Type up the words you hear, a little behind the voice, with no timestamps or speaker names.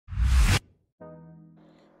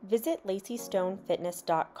visit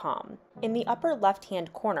LaceyStoneFitness.com. In the upper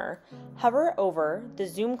left-hand corner, hover over the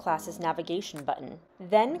Zoom Classes navigation button.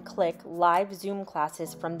 Then click Live Zoom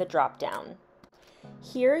Classes from the drop-down.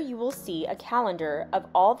 Here you will see a calendar of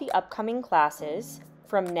all the upcoming classes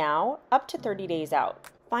from now up to 30 days out.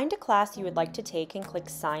 Find a class you would like to take and click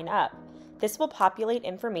Sign Up. This will populate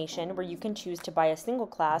information where you can choose to buy a single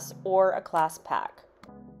class or a class pack.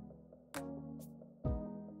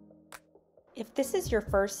 If this is your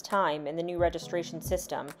first time in the new registration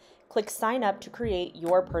system, click Sign Up to create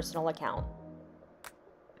your personal account.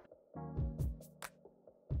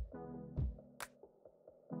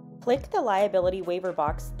 Click the liability waiver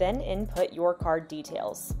box, then input your card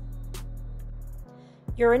details.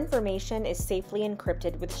 Your information is safely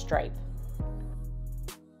encrypted with Stripe.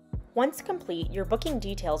 Once complete, your booking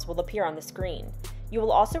details will appear on the screen. You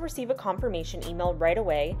will also receive a confirmation email right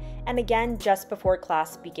away and again just before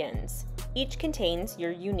class begins. Each contains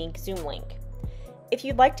your unique Zoom link. If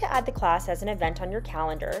you'd like to add the class as an event on your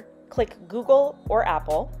calendar, click Google or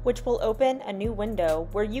Apple, which will open a new window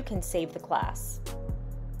where you can save the class.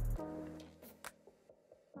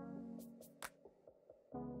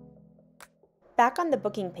 Back on the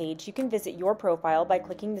booking page, you can visit your profile by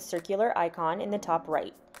clicking the circular icon in the top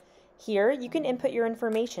right. Here, you can input your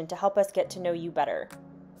information to help us get to know you better.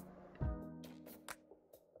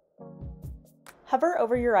 Hover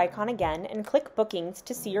over your icon again and click Bookings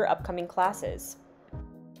to see your upcoming classes.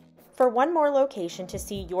 For one more location to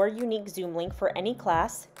see your unique Zoom link for any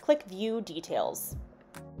class, click View Details.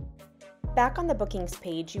 Back on the bookings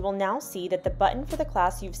page, you will now see that the button for the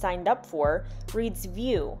class you've signed up for reads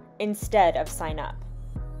View instead of Sign Up.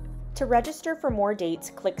 To register for more dates,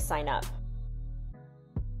 click Sign Up.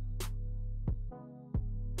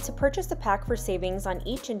 To purchase a pack for savings on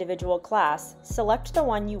each individual class, select the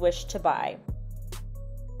one you wish to buy.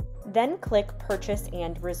 Then click Purchase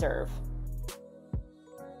and Reserve.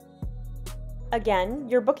 Again,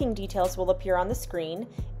 your booking details will appear on the screen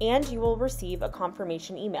and you will receive a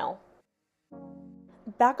confirmation email.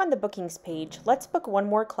 Back on the bookings page, let's book one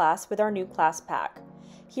more class with our new class pack.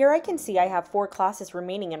 Here I can see I have 4 classes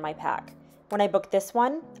remaining in my pack. When I book this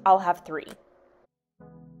one, I'll have 3.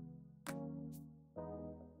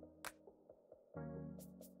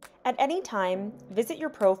 At any time, visit your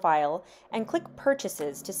profile and click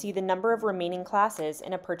Purchases to see the number of remaining classes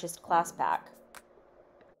in a purchased class pack.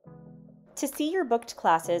 To see your booked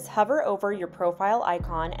classes, hover over your profile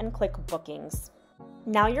icon and click Bookings.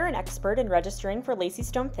 Now you're an expert in registering for Lacey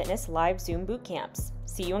Stone Fitness live Zoom boot camps.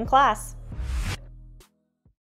 See you in class!